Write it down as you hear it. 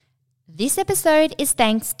This episode is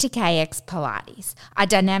thanks to KX Pilates, a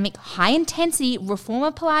dynamic, high-intensity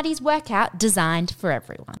reformer Pilates workout designed for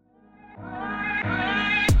everyone.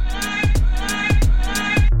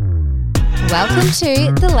 Welcome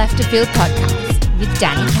to the Left of Field podcast with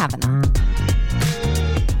Danny Kavanagh.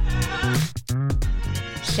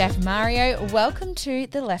 Chef Mario, welcome to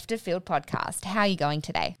the Left of Field podcast. How are you going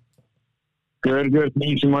today? Good. Thank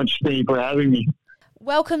you so much, Steve, for having me.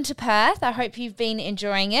 Welcome to Perth. I hope you've been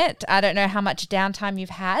enjoying it. I don't know how much downtime you've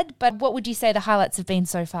had, but what would you say the highlights have been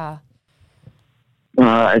so far?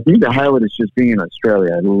 I think the highlight is just being in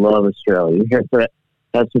Australia. I love Australia.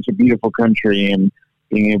 That's such a beautiful country, and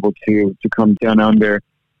being able to come down under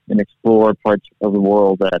and explore parts of the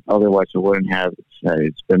world that otherwise I wouldn't have.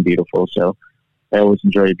 It's been beautiful. So I always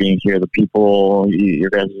enjoy being here. The people, your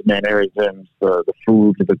guys' mannerisms, the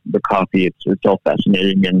food, the coffee, it's all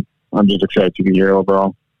fascinating, and I'm just excited to be here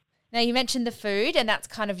overall. Now, you mentioned the food, and that's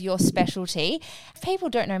kind of your specialty. If people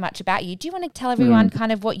don't know much about you, do you want to tell everyone kind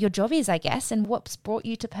of what your job is, I guess, and what's brought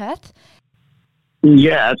you to Perth?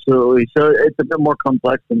 Yeah, absolutely. So it's a bit more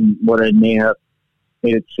complex than what I may have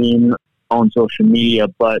made it seem on social media,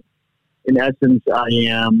 but in essence, I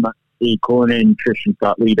am a culinary nutrition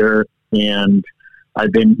thought leader, and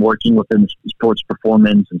I've been working within the sports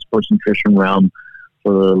performance and sports nutrition realm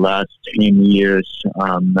for the last 10 years.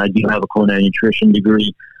 I do have a culinary nutrition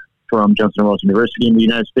degree from Johnson & Wales University in the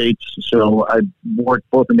United States. So I've worked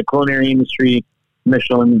both in the culinary industry,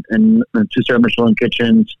 Michelin and two-star Michelin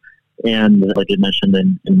kitchens, and like I mentioned,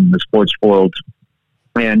 in the sports world.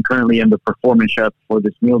 And currently I'm the performance chef for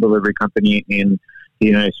this meal delivery company in the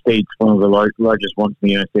United States, one of the largest ones in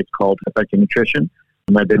the United States, called Effective Nutrition.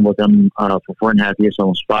 I've been with them for 4.5 years,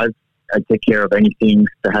 almost 5. I take care of anything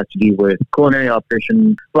that has to do with culinary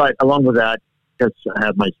operation. But along with that, because I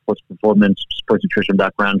have my sports performance, sports nutrition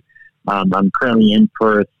background, I'm currently in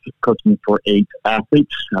Perth cooking for 8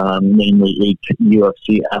 athletes, namely 8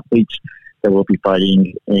 UFC athletes that will be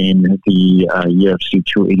fighting in the UFC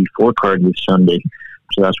 284 card this Sunday.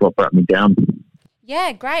 So that's what brought me down.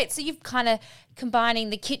 Yeah, great. So you've kind of combining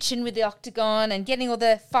the kitchen with the octagon and getting all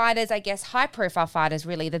the fighters, I guess, high-profile fighters,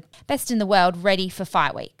 really, the best in the world, ready for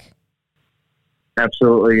fight week.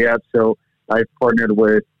 Absolutely, yeah. So I've partnered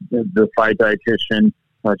with the fight dietitian,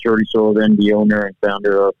 Jordy Sullivan, the owner and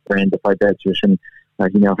founder of Brand, the Fight Dietitian.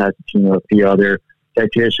 He now has a team of a few other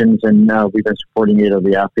dietitians, and we've been supporting 8 of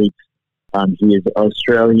the athletes. He is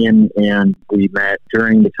Australian, and we met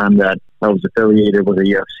during the time that I was affiliated with the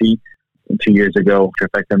UFC 2 years ago.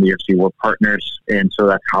 Trifecta and the UFC were partners, and so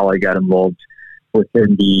that's how I got involved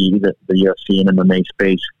within the UFC and MMA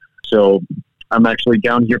space. So I'm actually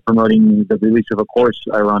down here promoting the release of a course,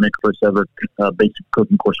 ironic, first ever basic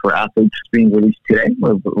cooking course for athletes. It's being released today.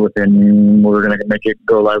 We're going to make it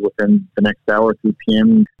go live within the next hour, 3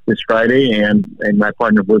 p.m. this Friday, and my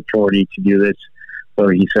partner with Jordy to do this. So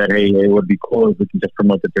he said, hey, it would be cool if we can just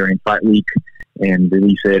promote it during fight week and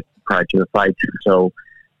release it prior to the fight. So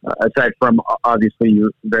aside from obviously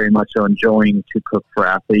very much so enjoying to cook for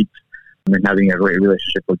athletes and having a great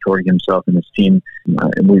relationship with Jordy himself and his team,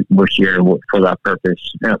 we're here for that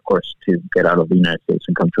purpose. And of course, to get out of the United States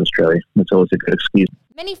and come to Australia. It's always a good excuse.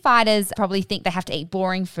 Many fighters probably think they have to eat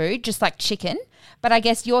boring food, just like chicken. But I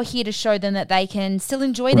guess you're here to show them that they can still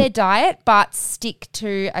enjoy their diet, but stick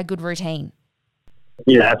to a good routine.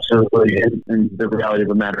 Yeah, absolutely. And the reality of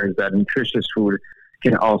the matter is that nutritious food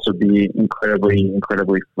can also be incredibly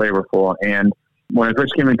flavorful. And when I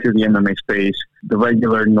first came into the MMA space, the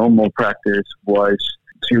regular, normal practice was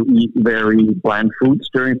to eat very bland foods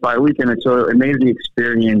during fight week. And so it made the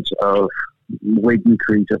experience of weight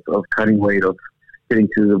decrease, of cutting weight, of getting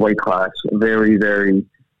to the weight class very, very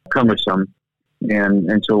cumbersome.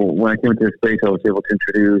 And so when I came into the space, I was able to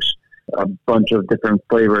introduce a bunch of different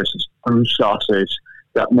flavors through sauces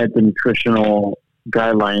that met the nutritional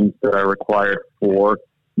guidelines that are required for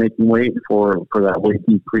making weight, for that weight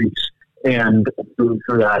decrease. And through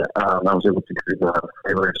that, I was able to create a lot of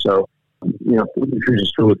flavor. So,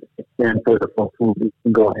 nutritious food and flavorful food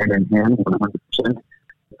can go hand in hand 100%.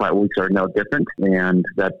 Fight weeks are no different. And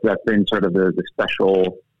that's been sort of the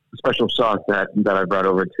special sauce that I brought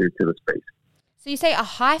over to the space. So you say a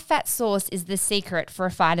high-fat sauce is the secret for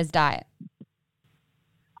a fighter's diet?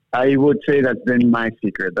 I would say that's been my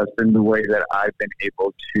secret. That's been the way that I've been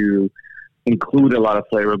able to include a lot of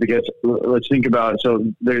flavor, because let's think about it.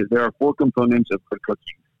 So there are 4 components of good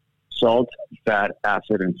cooking: salt, fat,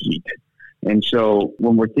 acid, and heat. And so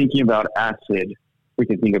when we're thinking about acid, we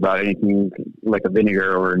can think about anything like a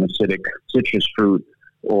vinegar or an acidic citrus fruit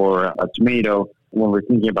or a tomato. When we're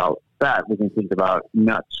thinking about fat, we can think about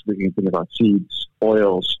nuts, we can think about seeds,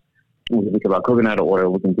 oils, we can think about coconut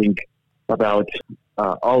oil, we can think about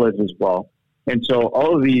olives as well. And so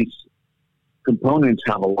all of these components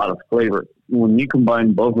have a lot of flavor. When you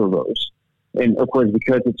combine both of those, and of course,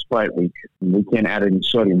 because it's fight week, we can't add any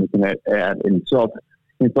sodium, we can add any salt.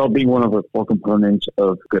 And salt being one of the 4 components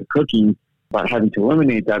of good cooking, but having to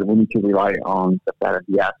eliminate that, we need to rely on the fat and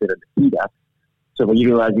the acid and the heat acid. So by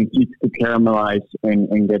utilizing heat to caramelize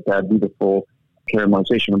and get that beautiful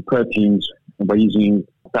caramelization of proteins, and by using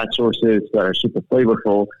fat sources that are super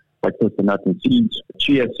flavorful, like toasted nuts and seeds,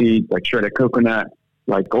 chia seeds, like shredded coconut,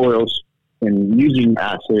 like oils, and using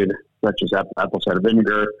acid, such as apple cider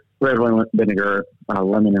vinegar, red wine vinegar,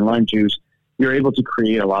 lemon and lime juice, you're able to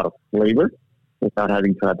create a lot of flavor without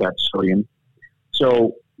having to have that sodium.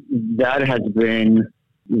 So that has been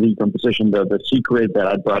the composition, the secret that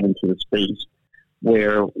I brought into the space,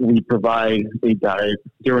 where we provide a diet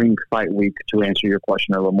during fight week. To answer your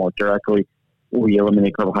question a little more directly, we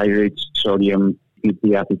eliminate carbohydrates, sodium, feed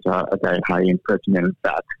the athletes a diet high in protein and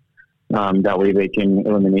fat. That way they can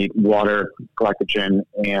eliminate water, glycogen,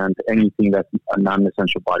 and anything that's a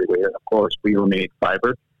non-essential body weight. And of course, we eliminate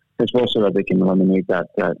fiber as well, so that they can eliminate that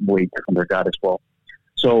weight from their gut as well.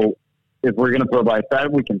 So if we're going to provide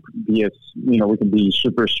fat, we can be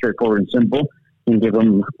super straightforward and simple and give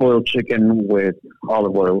them boiled chicken with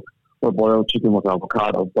olive oil or boiled chicken with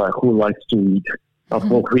avocado. But who likes to eat a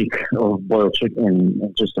full week of boiled chicken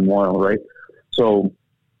and just some oil, right? So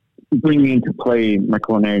bringing into play my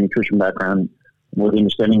culinary nutrition background with the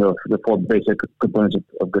understanding of the 4 basic components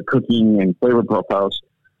of good cooking and flavor profiles,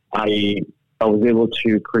 I was able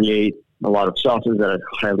to create a lot of sauces that are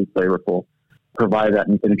highly flavorful, provide that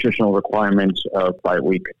the nutritional requirements of fight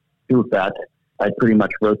week through fat. I pretty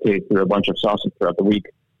much rotate through a bunch of sauces throughout the week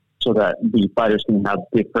so that the fighters can have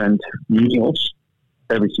different meals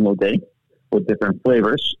every single day with different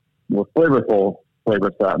flavors, with flavorful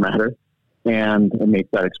flavors for that matter, and it makes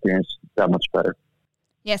that experience that much better.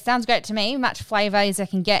 Yeah, sounds great to me. Much flavour as I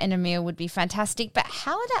can get in a meal would be fantastic. But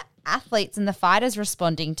how are the athletes and the fighters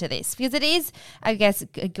responding to this? Because it is, I guess,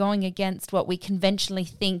 going against what we conventionally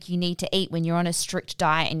think you need to eat when you're on a strict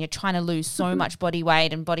diet and you're trying to lose so much body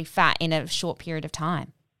weight and body fat in a short period of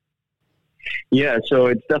time. Yeah, so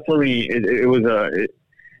it's definitely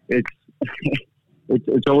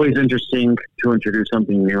it's always interesting to introduce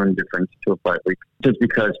something new and different to a fight week, just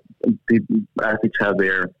because the athletes have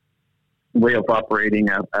their way of operating,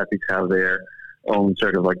 athletes have their own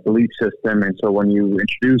sort of like belief system. And so when you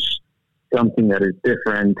introduce something that is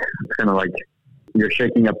different, it's kind of like you're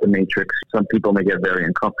shaking up the matrix. Some people may get very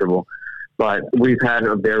uncomfortable, but we've had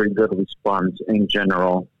a very good response in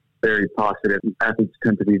general, very positive. Athletes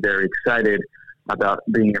tend to be very excited about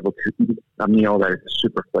being able to eat a meal that is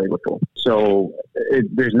super flavorful. So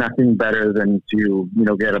there's nothing better than to,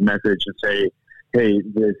 get a message and say, hey,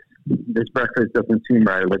 this breakfast doesn't seem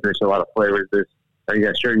right. Like, there's a lot of flavors. Are you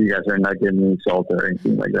guys sure you guys are not giving me salt or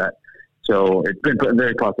anything like that? So it's been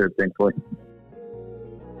very positive, thankfully.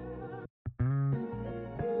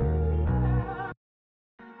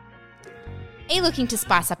 Are you looking to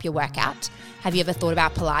spice up your workout? Have you ever thought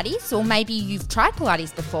about Pilates? Or maybe you've tried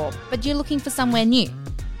Pilates before, but you're looking for somewhere new.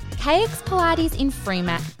 KX Pilates in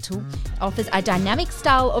Fremantle offers a dynamic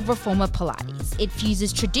style of reformer Pilates. It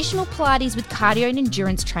fuses traditional Pilates with cardio and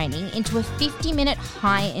endurance training into a 50-minute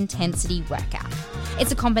high-intensity workout.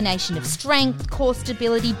 It's a combination of strength, core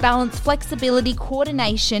stability, balance, flexibility,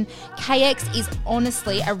 coordination. KX is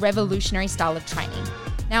honestly a revolutionary style of training.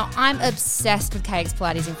 Now, I'm obsessed with KX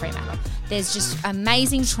Pilates in Fremantle. There's just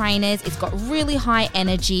amazing trainers, it's got really high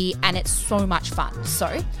energy, and it's so much fun.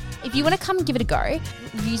 So, if you want to come give it a go,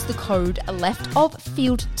 use the code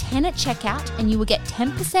LEFTOFFIELD10 at checkout and you will get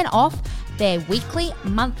 10% off their weekly,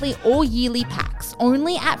 monthly or yearly packs,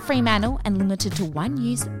 only at Fremantle and limited to 1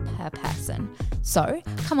 use per person. So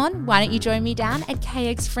come on, why don't you join me down at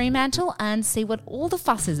KX Fremantle and see what all the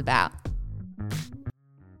fuss is about.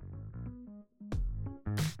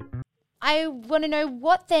 I want to know,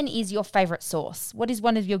 what then is your favourite sauce? What is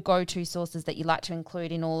one of your go-to sauces that you like to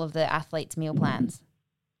include in all of the athletes' meal plans?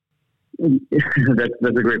 That's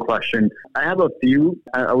a great question. I have a few.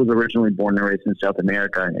 I was originally born and raised in South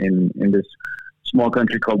America in this small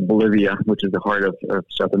country called Bolivia, which is the heart of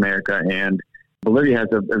South America. And Bolivia has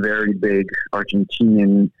a very big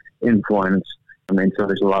Argentinian influence. And so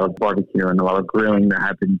there's a lot of barbecue and a lot of grilling that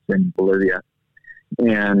happens in Bolivia.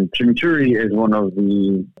 And chimichurri is one of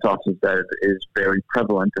the sauces that is very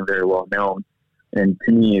prevalent and very well known. And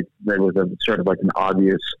to me, that was a sort of like an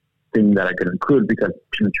obvious thing that I could include, because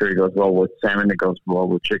chimichurri goes well with salmon, it goes well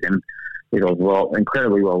with chicken, it goes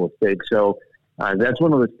incredibly well with steak. So that's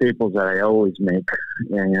one of the staples that I always make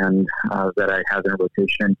and that I have in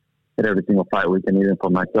rotation at every single fight week, and even for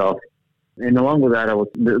myself. And along with that,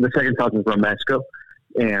 the second sauce is romesco.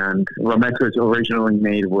 And romesco is originally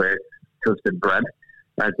made with toasted bread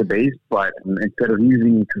as the base, but instead of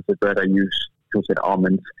using toasted bread, I use toasted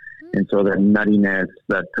almonds. And so that nuttiness,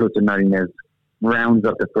 that toasted nuttiness, rounds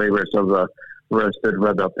up the flavors of the roasted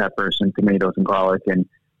red bell peppers and tomatoes and garlic, and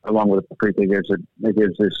along with the paprika, it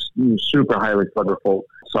gives this super highly flavorful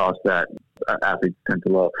sauce that athletes tend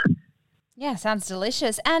to love. Yeah, sounds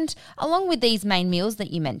delicious. And along with these main meals that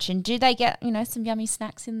you mentioned, do they get, some yummy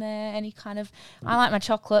snacks in there? Any kind of, I like my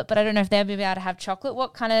chocolate, but I don't know if they'll be able to have chocolate.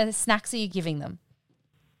 What kind of snacks are you giving them?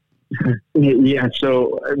 Yeah,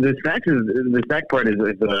 so the snack part is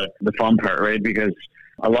the fun part, right? Because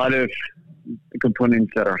a lot of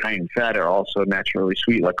components that are high in fat are also naturally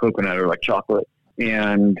sweet, like coconut or like chocolate.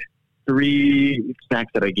 And 3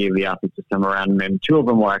 snacks that I gave the athletes this time around, and 2 of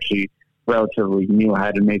them were actually relatively new. I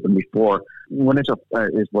hadn't made them before. One is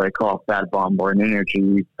what I call a fat bomb, or an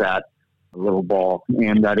energy fat little ball,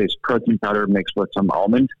 and that is protein powder mixed with some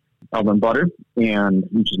almond butter, and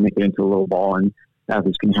you just make it into a little ball, and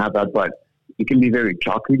athletes can have that. But it can be very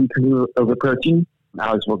chocolatey because of the protein.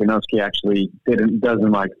 Alex Volkanovski actually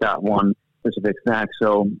doesn't like that one specific snack,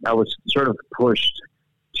 so I was sort of pushed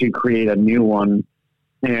to create a new one,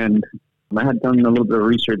 and I had done a little bit of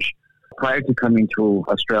research prior to coming to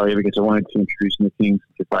Australia because I wanted to introduce new things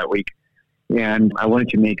to Fight Week. And I wanted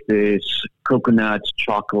to make this coconut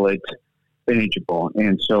chocolate spinach ball.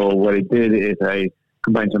 And so what I did is I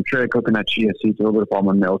combined some shredded coconut, chia seeds, a little bit of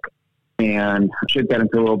almond milk, and shaped that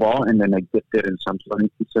into a little ball. And then I dipped it in some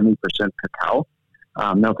 70% cacao,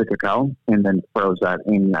 melted cacao, and then froze that.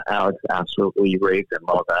 And Alex absolutely raved and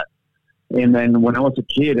loved that. And then when I was a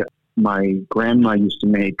kid, my grandma used to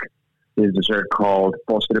make this dessert called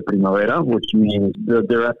postre de primavera, which means the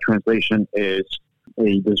direct translation is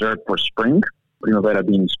a dessert for spring, primavera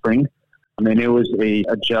being spring. And it was a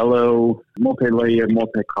jello, multi-layer,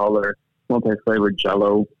 multicolor, multi-flavored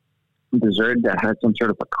jello dessert that had some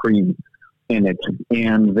sort of a cream in it.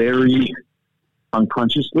 And very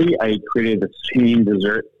unconsciously, I created the same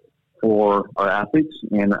dessert for our athletes,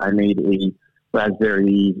 and I made a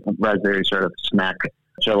raspberry sort of snack,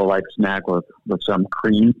 jello-like snack with some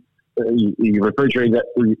cream. You refrigerate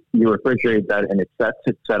that, and it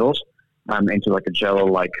settles into like a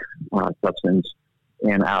jello-like substance.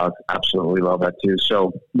 And Alex absolutely love that too.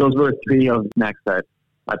 So those were 3 of the snacks that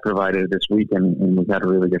I provided this week, and we had a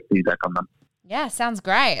really good feedback on them. Yeah, sounds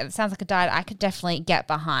great. It sounds like a diet I could definitely get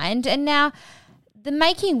behind. And now the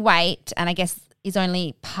making weight, and I guess is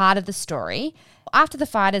only part of the story. After the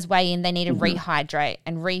fighters weigh in, they need to rehydrate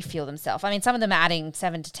and refuel themselves. I mean, some of them are adding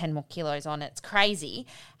 7 to 10 more kilos on. It's crazy.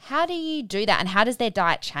 How do you do that, and how does their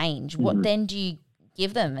diet change? What then do you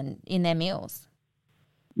give them in their meals?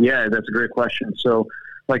 Yeah, that's a great question. So,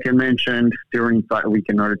 like I mentioned, during Fight Week,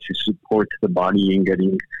 in order to support the body in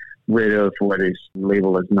getting rid of what is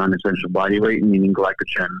labeled as non-essential body weight, meaning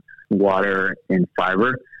glycogen, water, and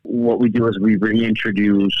fiber, what we do is we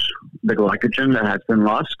reintroduce the glycogen that has been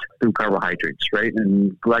lost through carbohydrates, right?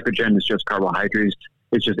 And glycogen is just carbohydrates.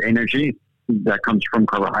 It's just energy that comes from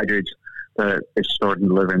carbohydrates that is stored in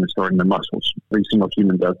the liver and is stored in the muscles. Every single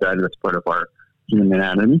human does that. That's part of our human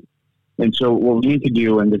anatomy. And so what we need to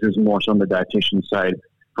do, and this is more so on the dietitian side,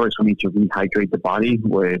 first we need to rehydrate the body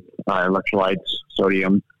with electrolytes,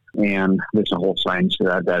 sodium, and there's a whole science to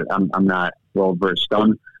that I'm not well versed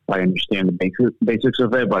on. I understand the basics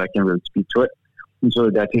of it, but I can't really speak to it. And so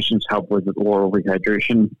the dietitians help with the oral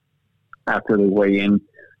rehydration after they weigh in,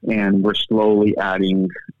 and we're slowly adding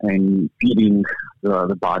and feeding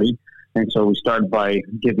the body. And so we start by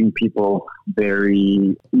giving people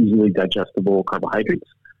very easily digestible carbohydrates,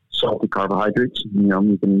 salty carbohydrates.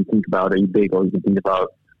 You can think about a bagel, you can think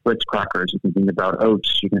about Ritz crackers, you can think about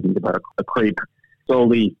oats, you can think about a crepe.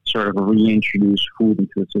 Slowly sort of reintroduce food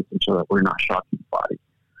into the system so that we're not shocking the body.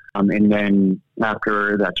 And then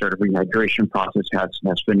after that sort of rehydration process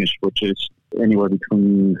has finished, which is anywhere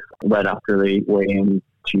between right after they weigh in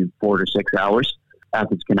to 4 to 6 hours,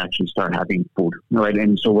 athletes can actually start having food, right?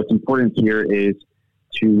 And so what's important here is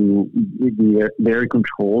to be very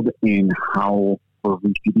controlled in how we're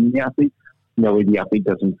refeeding the athlete. That way the athlete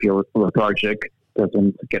doesn't feel lethargic,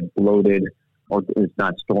 doesn't get bloated, or is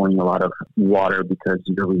not storing a lot of water because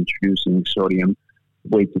you're reintroducing sodium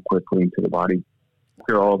way too quickly into the body.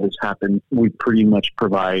 After all this happens, we pretty much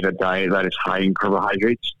provide a diet that is high in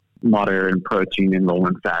carbohydrates, moderate in protein, and low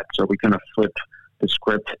in fat. So we kind of flip the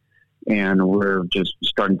script, and we're just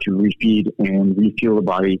starting to refeed and refuel the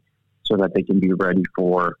body so that they can be ready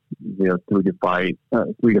for the 3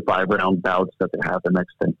 to 5 round bouts that they have the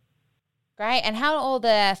next day. Great. And how are all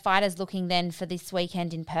the fighters looking then for this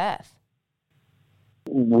weekend in Perth?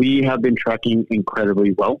 we have been tracking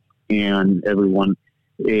incredibly well, and everyone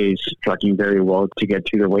is tracking very well to get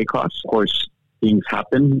to their weight loss. Of course, things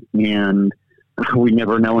happen, and we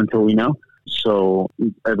never know until we know. So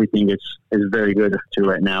everything is very good to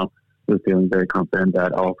right now. We're feeling very confident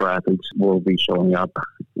that all of our athletes will be showing up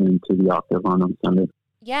into the Octagon on Sunday.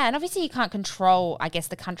 Yeah, and obviously you can't control, I guess,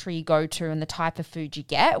 the country you go to and the type of food you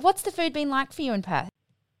get. What's the food been like for you in Perth?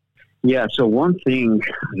 Yeah, so one thing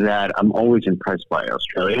that I'm always impressed by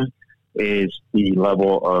Australia is the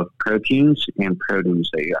level of proteins and produce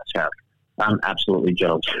that you guys have. I'm absolutely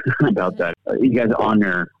jealous about that. You guys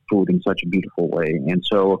honor food in such a beautiful way. And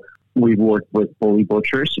so we've worked with Bully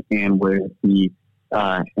Butchers and with the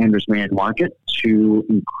Andrews Marion Market, two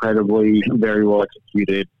incredibly, very well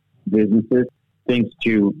executed businesses. Thanks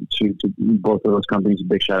to both of those companies, a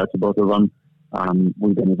big shout out to both of them.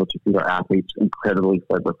 We've been able to feed our athletes incredibly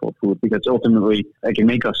flavorful food, because ultimately it can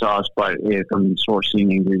make a sauce, but if I'm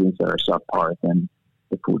sourcing ingredients that are subpar, then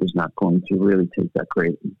the food is not going to really taste that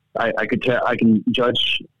great. I can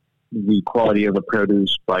judge the quality of the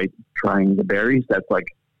produce by trying the berries. That's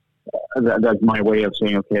my way of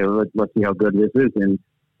saying, okay, let's see how good this is. And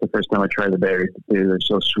the first time I tried the berries, they're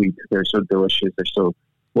so sweet, they're so delicious, they're so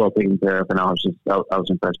well taken care of, and I was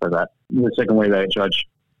impressed by that. The second way that I judge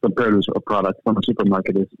the produce or product from a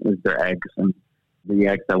supermarket is their eggs, and the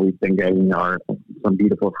eggs that we've been getting are some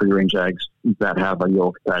beautiful free-range eggs that have a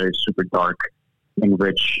yolk that is super dark and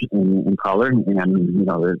rich in color, and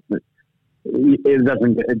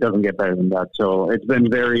it doesn't get better than that. So it's been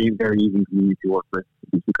very, very easy for me to work with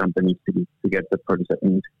these two companies to get the produce that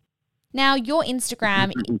we need. Now, your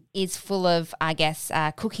Instagram is full of, I guess,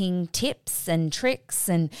 cooking tips and tricks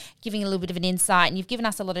and giving a little bit of an insight. And you've given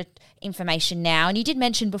us a lot of information now. And you did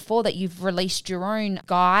mention before that you've released your own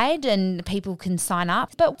guide and people can sign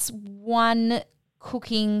up. But what's one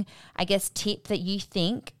cooking, I guess, tip that you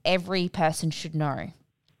think every person should know?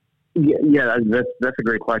 Yeah, that's a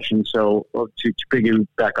great question. So to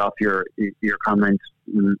piggyback off your comments,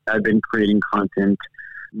 I've been creating content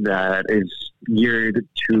that is geared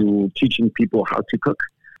to teaching people how to cook.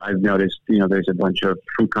 I've noticed, there's a bunch of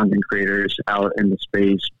food content creators out in the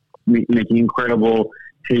space making incredible,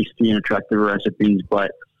 tasty, and attractive recipes.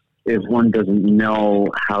 But if one doesn't know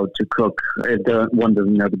how to cook, one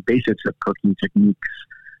doesn't know the basics of cooking techniques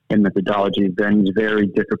and methodologies, then it's very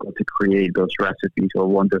difficult to create those recipes, or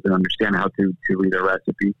one doesn't understand how to read a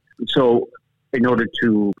recipe. So in order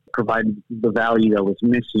to provide the value that was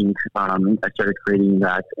missing, I started creating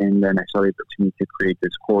that, and then I saw the opportunity to create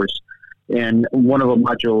this course. And one of the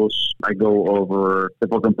modules, I go over the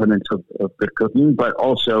 4 components of good cooking, but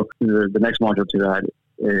also the next module to that,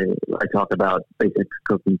 I talk about basic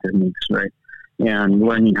cooking techniques, right? And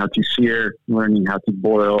learning how to sear, learning how to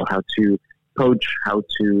boil, how to poach, how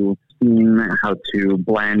to steam, how to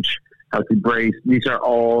blanch, how to braise. These are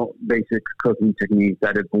all basic cooking techniques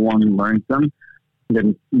that if one learns them,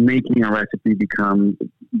 then making a recipe becomes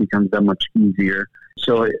that much easier.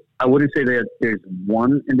 So I wouldn't say that there's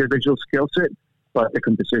one individual skill set, but the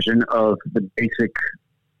composition of the basic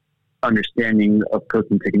understanding of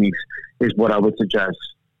cooking techniques is what I would suggest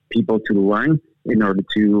people to learn in order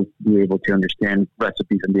to be able to understand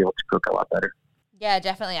recipes and be able to cook a lot better. Yeah,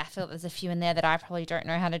 definitely. I feel there's a few in there that I probably don't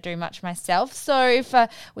know how to do much myself. So if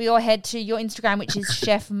we all head to your Instagram, which is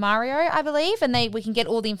Chef Mario, I believe, and we can get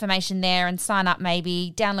all the information there and sign up,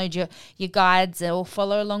 maybe download your guides or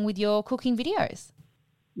follow along with your cooking videos.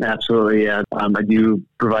 Absolutely, yeah. I do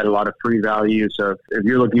provide a lot of free value. So if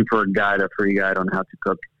you're looking for a free guide on how to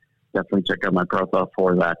cook, definitely check out my profile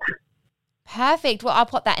for that. Perfect. Well, I'll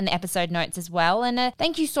put that in the episode notes as well. And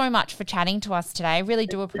thank you so much for chatting to us today. I really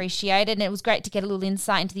do appreciate it. And it was great to get a little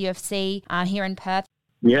insight into the UFC here in Perth.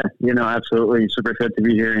 Yeah, absolutely. Super excited to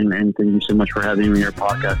be here. And thank you so much for having me on your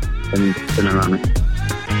podcast. It's been an honor.